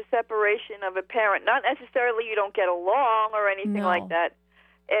that, there's a separation of a parent. Not necessarily you don't get along or anything like that.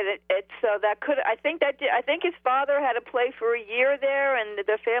 So that could. I think his father had to play for a year there, and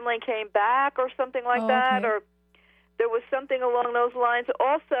the family came back or something like that, or there was something along those lines.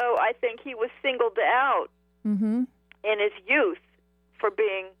 Also, I think he was singled out in his youth for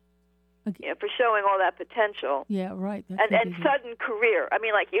being. For showing all that potential. Yeah, right. And sudden career.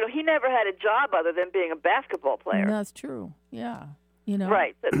 He never had a job other than being a basketball player. That's true. Yeah.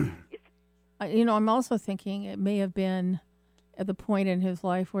 Right. I'm also thinking it may have been at the point in his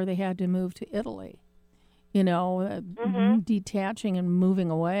life where they had to move to Italy. Detaching and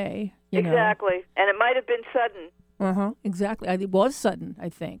moving away. Exactly. And it might have been sudden. Exactly. It was sudden, I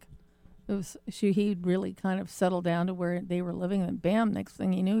think. He'd really kind of settled down to where they were living, and bam, next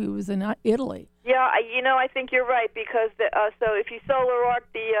thing you knew, he was in Italy. Yeah, I think you're right, because so if you solar arc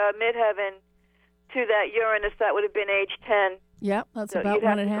the midheaven to that Uranus, that would have been age 10. Yeah, that's about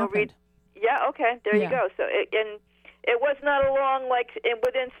when it happened. Okay, there you go. So it was not a long,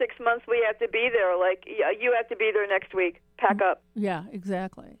 within 6 months we have to be there. You have to be there next week. Pack up. Yeah,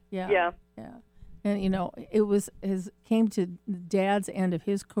 exactly. Yeah. Yeah. And, it came to Dad's end of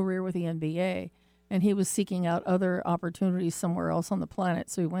his career with the NBA, and he was seeking out other opportunities somewhere else on the planet.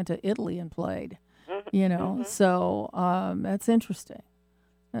 So he went to Italy and played, So that's interesting.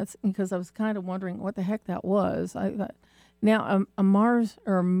 That's because I was kind of wondering what the heck that was. I thought, now a Mars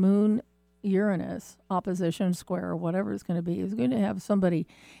or Moon Uranus opposition square or whatever it's going to be is going to have somebody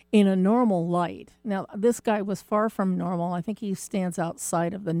in a normal light. Now, this guy was far from normal. I think he stands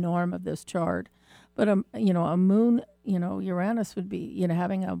outside of the norm of this chart. But, a moon, Uranus would be,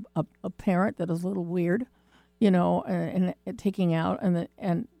 having a parent that is a little weird, and taking out and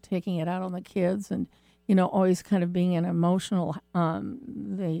taking it out on the kids, and, always kind of being an emotional,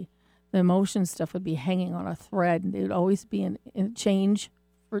 the emotion stuff would be hanging on a thread, and they would always be in change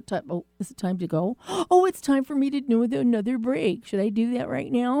for time. Oh, is it time to go? Oh, it's time for me to do another break. Should I do that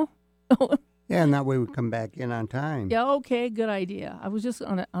right now? Yeah, and that way we come back in on time. Yeah, okay, good idea. I was just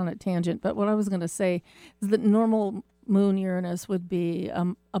on a tangent, but what I was going to say is that normal Moon Uranus would be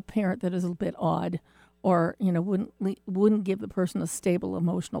a parent that is a bit odd, or wouldn't give the person a stable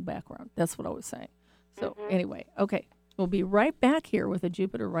emotional background. That's what I was saying. So anyway, okay, we'll be right back here with the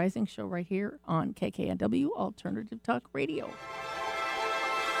Jupiter Rising show right here on KKNW Alternative Talk Radio.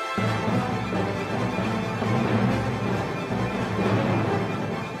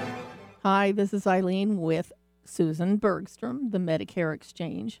 Hi, this is Eileen with Susan Bergstrom, the Medicare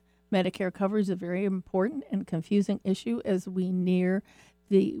Exchange. Medicare coverage is a very important and confusing issue as we near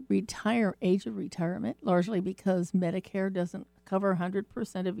the age of retirement, largely because Medicare doesn't cover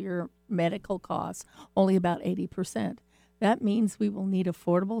 100% of your medical costs, only about 80%. That means we will need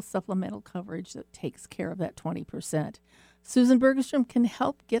affordable supplemental coverage that takes care of that 20%. Susan Bergstrom can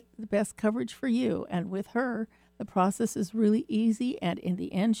help get the best coverage for you, and with her, the process is really easy, and in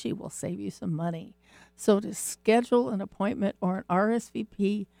the end, she will save you some money. So to schedule an appointment or an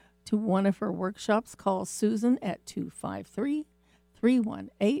RSVP to one of her workshops, call Susan at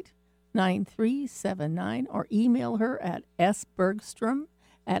 253-318-9379 or email her at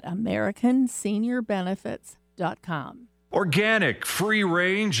sbergstrom@americanseniorbenefits.com. Organic, free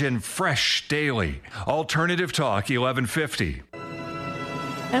range, and fresh daily. Alternative Talk 1150.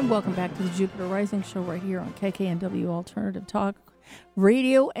 And welcome back to the Jupiter Rising show right here on KKNW Alternative Talk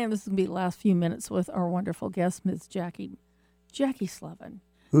Radio. And this is going to be the last few minutes with our wonderful guest, Ms. Jackie Sleven.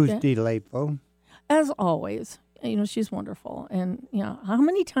 Who's delightful. As always. she's wonderful. And, how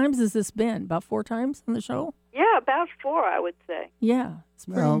many times has this been? About 4 times on the show? Yeah, about 4, I would say. Yeah.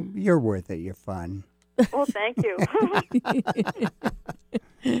 Well, you're worth it. You're fun. Well, thank you.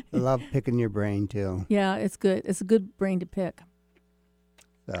 I love picking your brain, too. Yeah, it's good. It's a good brain to pick.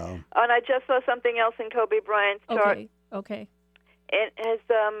 So. And I just saw something else in Kobe Bryant's chart. Okay. And his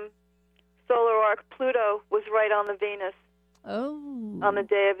solar arc, Pluto, was right on the Venus. Oh. On the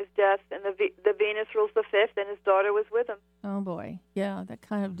day of his death. And the Venus rules the 5th, and his daughter was with him. Oh, boy. Yeah, that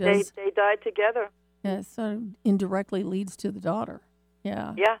kind of does. They died together. Yeah, it sort of indirectly leads to the daughter.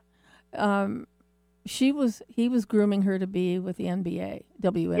 Yeah. Yeah. He was grooming her to be with the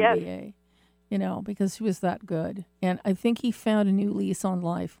WNBA, yes. Because she was that good. And I think he found a new lease on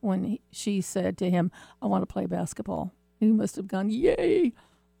life when she said to him, I want to play basketball. And he must have gone, yay,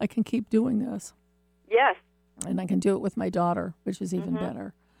 I can keep doing this. Yes. And I can do it with my daughter, which is even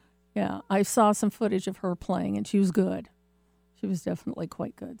better. Yeah, I saw some footage of her playing, and she was good. She was definitely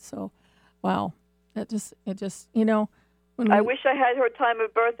quite good. So, wow. It just when I wish I had her time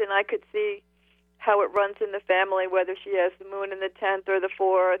of birth and I could see how it runs in the family, whether she has the moon in the 10th or the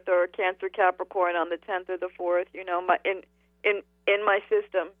 4th, or Cancer Capricorn on the 10th or the 4th. In my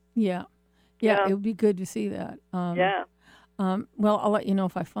system. Yeah, it would be good to see that. Well, I'll let you know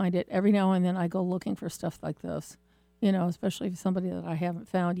if I find it. Every now and then I go looking for stuff like this, especially if somebody that I haven't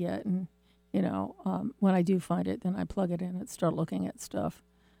found yet. And when I do find it, then I plug it in and start looking at stuff.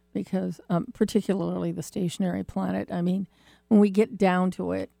 Because particularly the stationary planet, I mean, when we get down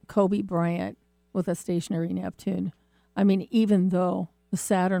to it, Kobe Bryant with a stationary Neptune, I mean, even though the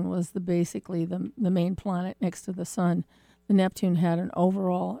Saturn was basically the main planet next to the sun, the Neptune had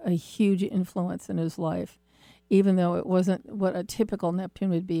a huge influence in his life, even though it wasn't what a typical Neptune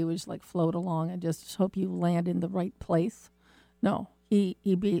would be, which like float along and just hope you land in the right place. No, he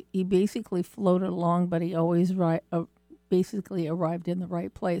basically floated along, but he always basically arrived in the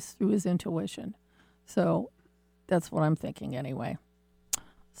right place through his intuition. So that's what I'm thinking anyway.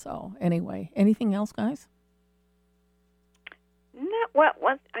 So anyway, anything else, guys? No, well,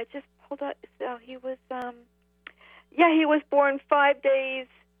 once I just hold on. So he was, he was born 5 days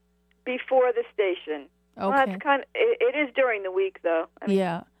before the station. Okay. Well, that's it is during the week, though.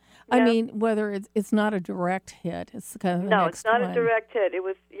 I mean, whether it's not a direct hit, it's kind of the no, next it's not one. a direct hit. It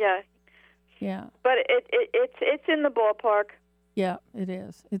was, Yeah. But it's in the ballpark. Yeah, it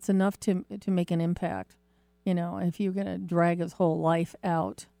is. It's enough to make an impact. If you're going to drag his whole life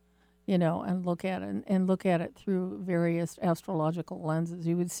out, and look at it through various astrological lenses,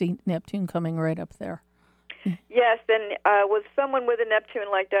 you would see Neptune coming right up there. Yes, and with someone with a Neptune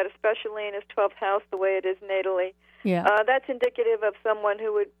like that, especially in his 12th house, the way it is natally, that's indicative of someone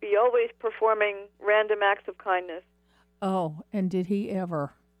who would be always performing random acts of kindness. Oh, and did he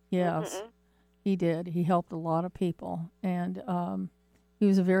ever? Yes. Mm-hmm. He did. He helped a lot of people, and he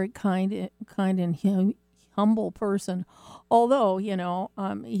was a very kind and humble person. Although he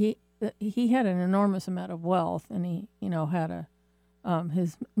had an enormous amount of wealth, and he had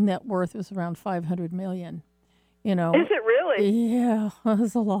his net worth was around $500 million. Is it really? Yeah, it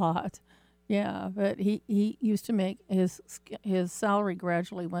was a lot. Yeah, but he used to make his salary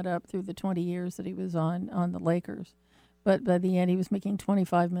gradually went up through the 20 years that he was on the Lakers, but by the end he was making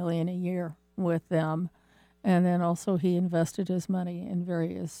 $25 million a year with them. And then also he invested his money in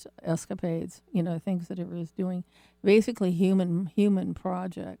various escapades, things that he was doing, basically human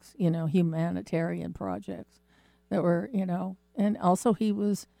projects, humanitarian projects that were, and also he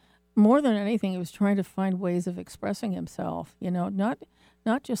was, more than anything, he was trying to find ways of expressing himself, not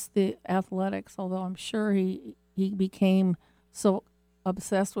just the athletics, although I'm sure he became so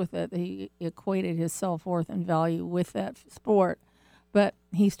obsessed with it that he equated his self-worth and value with that sport. But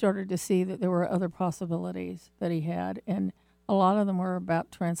he started to see that there were other possibilities that he had, and a lot of them were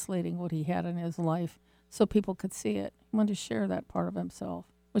about translating what he had in his life so people could see it. He wanted to share that part of himself,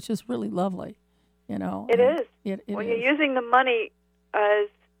 which is really lovely, It is. When you're using the money as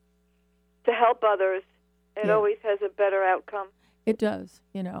to help others, it always has a better outcome. It does,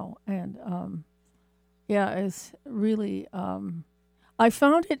 and it's really, I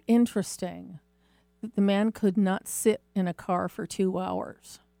found it interesting that the man could not sit in a car for 2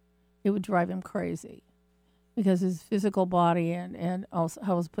 hours. It would drive him crazy because his physical body and also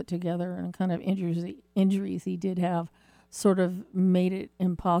how it was put together and kind of injuries he did have sort of made it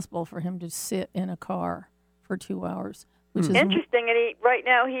impossible for him to sit in a car for 2 hours. Which is interesting, and right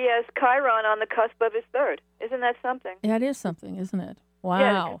now he has Chiron on the cusp of his third. Isn't that something? That is something, isn't it?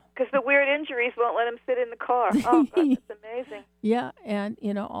 Wow. Because the weird injuries won't let him sit in the car. Oh, that's amazing. Yeah, and,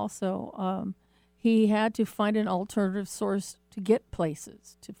 also he had to find an alternative source to get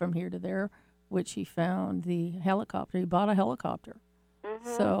places from here to there, which he found the helicopter. He bought a helicopter.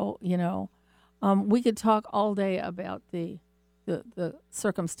 So, we could talk all day about the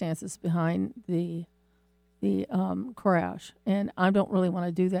circumstances behind the crash, and I don't really want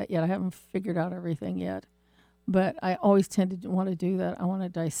to do that yet. I haven't figured out everything yet, but I always tend to want to do that. I want to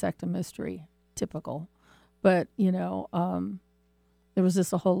dissect a mystery, typical. But, there was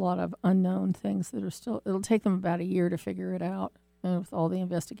just a whole lot of unknown things that are still, it'll take them about a year to figure it out, and with all the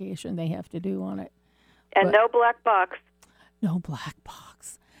investigation they have to do on it. And no black box. No black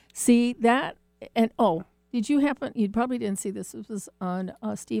box. See, that, and did you you probably didn't see this. This was on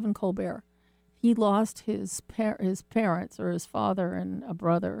Stephen Colbert. He lost his parents, or his father and a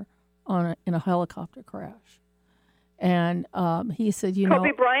brother, in a helicopter crash. And he said,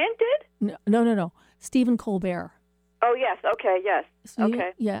 Kobe Bryant did? No. Stephen Colbert. Oh, yes. Okay, yes. So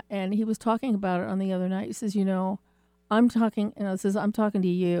okay. Yeah, and he was talking about it on the other night. He says, I'm talking to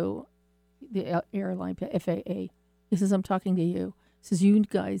you, the airline, FAA. He says, I'm talking to you. He says, you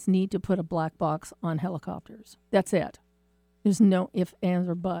guys need to put a black box on helicopters. That's it. There's no ifs, ands,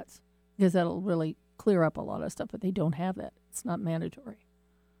 or buts, because that'll really clear up a lot of stuff, but they don't have that. It's not mandatory.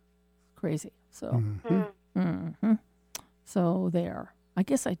 Crazy. So, So there. I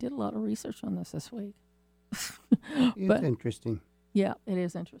guess I did a lot of research on this week. It's interesting. Yeah, it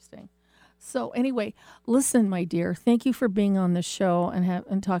is interesting. So anyway, listen, my dear, thank you for being on the show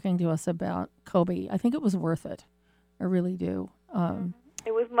and talking to us about Kobe. I think it was worth it. I really do.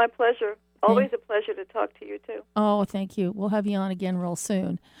 It was my pleasure. Always a pleasure to talk to you, too. Oh, thank you. We'll have you on again real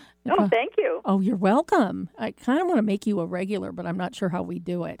soon. Oh, thank you. Oh, you're welcome. I kind of want to make you a regular, but I'm not sure how we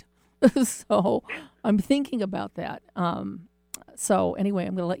do it. So I'm thinking about that. So anyway,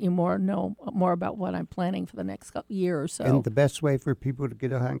 I'm going to let you know more about what I'm planning for the next year or so. And the best way for people to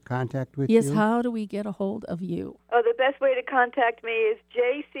get in contact with you? Yes, how do we get a hold of you? Oh, the best way to contact me is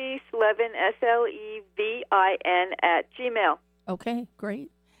JCSlevin, SLEVIN, @gmail. Okay, great.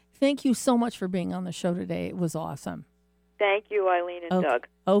 Thank you so much for being on the show today. It was awesome. Thank you, Eileen and Doug.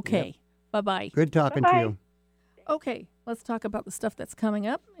 Okay. Yep. Bye-bye. Good talking to you. Okay, let's talk about the stuff that's coming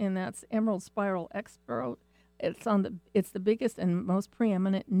up, and that's Emerald Spiral Expo. It's the biggest and most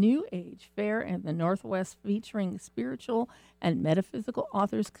preeminent New Age fair in the Northwest, featuring spiritual and metaphysical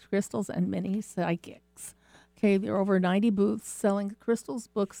authors, crystals, and many psychics. Okay, there are over 90 booths selling crystals,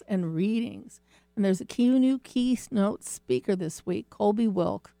 books, and readings. And there's a new keynote speaker this week, Colby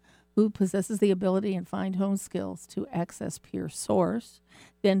Wilk, who possesses the ability and find home skills to access pure source,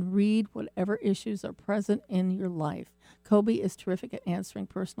 then read whatever issues are present in your life. Colby is terrific at answering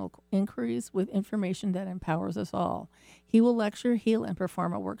personal inquiries with information that empowers us all. He will lecture, heal, and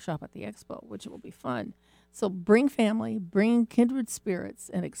perform a workshop at the expo, which will be fun. So bring family, bring kindred spirits,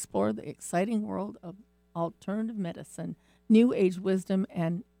 and explore the exciting world of alternative medicine, New Age wisdom,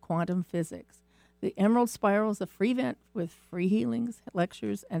 and quantum physics. The Emerald Spiral is a free event with free healings,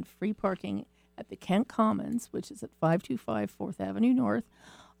 lectures, and free parking at the Kent Commons, which is at 525 4th Avenue North,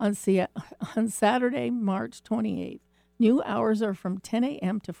 on Saturday, March 28th. New hours are from 10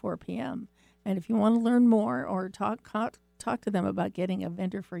 a.m. to 4 p.m. And if you want to learn more or talk to them about getting a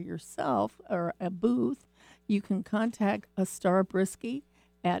vendor for yourself or a booth, you can contact Star Brisky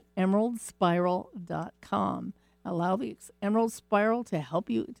at emeraldspiral.com. Allow the Emerald Spiral to help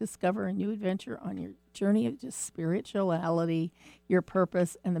you discover a new adventure on your journey of just spirituality, your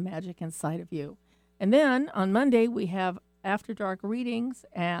purpose, and the magic inside of you. And then on Monday, we have After Dark readings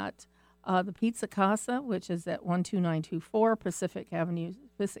at the Pizza Casa, which is at 12924 Pacific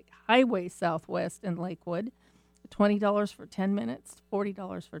Highway Southwest in Lakewood. $20 for 10 minutes,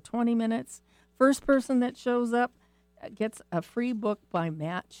 $40 for 20 minutes. First person that shows up gets a free book by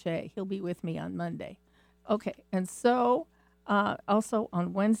Matt Shea. He'll be with me on Monday. Okay, and so also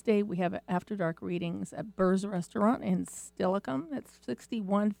on Wednesday, we have After Dark readings at Burr's Restaurant in Stillicum. That's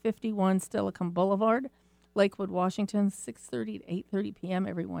 6151 Stillicum Boulevard, Lakewood, Washington, 6:30 to 8:30 p.m.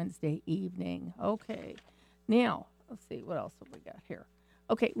 every Wednesday evening. Okay, now, let's see, what else have we got here?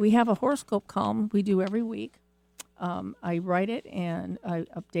 Okay, we have a horoscope column we do every week. I write it and I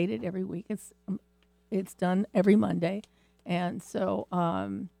update it every week. It's done every Monday. And so,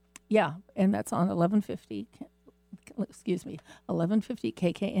 yeah, and that's on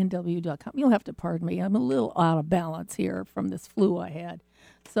 1150kknw.com. You'll have to pardon me. I'm a little out of balance here from this flu I had.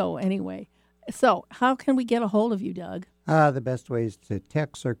 So anyway, so how can we get a hold of you, Doug? The best way is to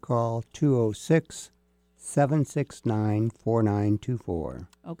text or call 206-769-4924.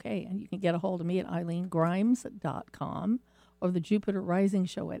 Okay, and you can get a hold of me at eileengrimes.com or the Jupiter Rising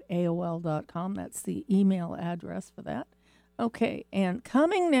Show at AOL.com. That's the email address for that. Okay, and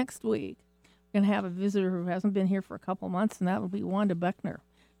coming next week, we're going to have a visitor who hasn't been here for a couple months, and that will be Wanda Buckner.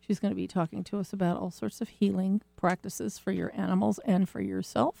 She's going to be talking to us about all sorts of healing practices for your animals and for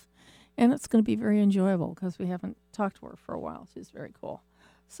yourself. And it's going to be very enjoyable because we haven't talked to her for a while. She's very cool.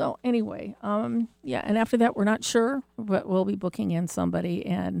 So anyway, yeah, and after that, we're not sure, but we'll be booking in somebody,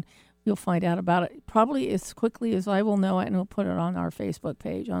 and you'll find out about it probably as quickly as I will know it, and we'll put it on our Facebook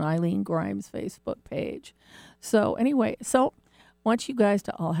page, on Eileen Grimes' Facebook page. So anyway, so want you guys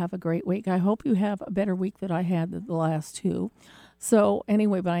to all have a great week. I hope you have a better week than I had the last two. So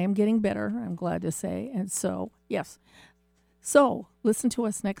anyway, but I am getting better, I'm glad to say. And so, yes. So listen to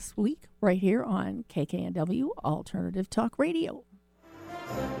us next week right here on KKNW Alternative Talk Radio.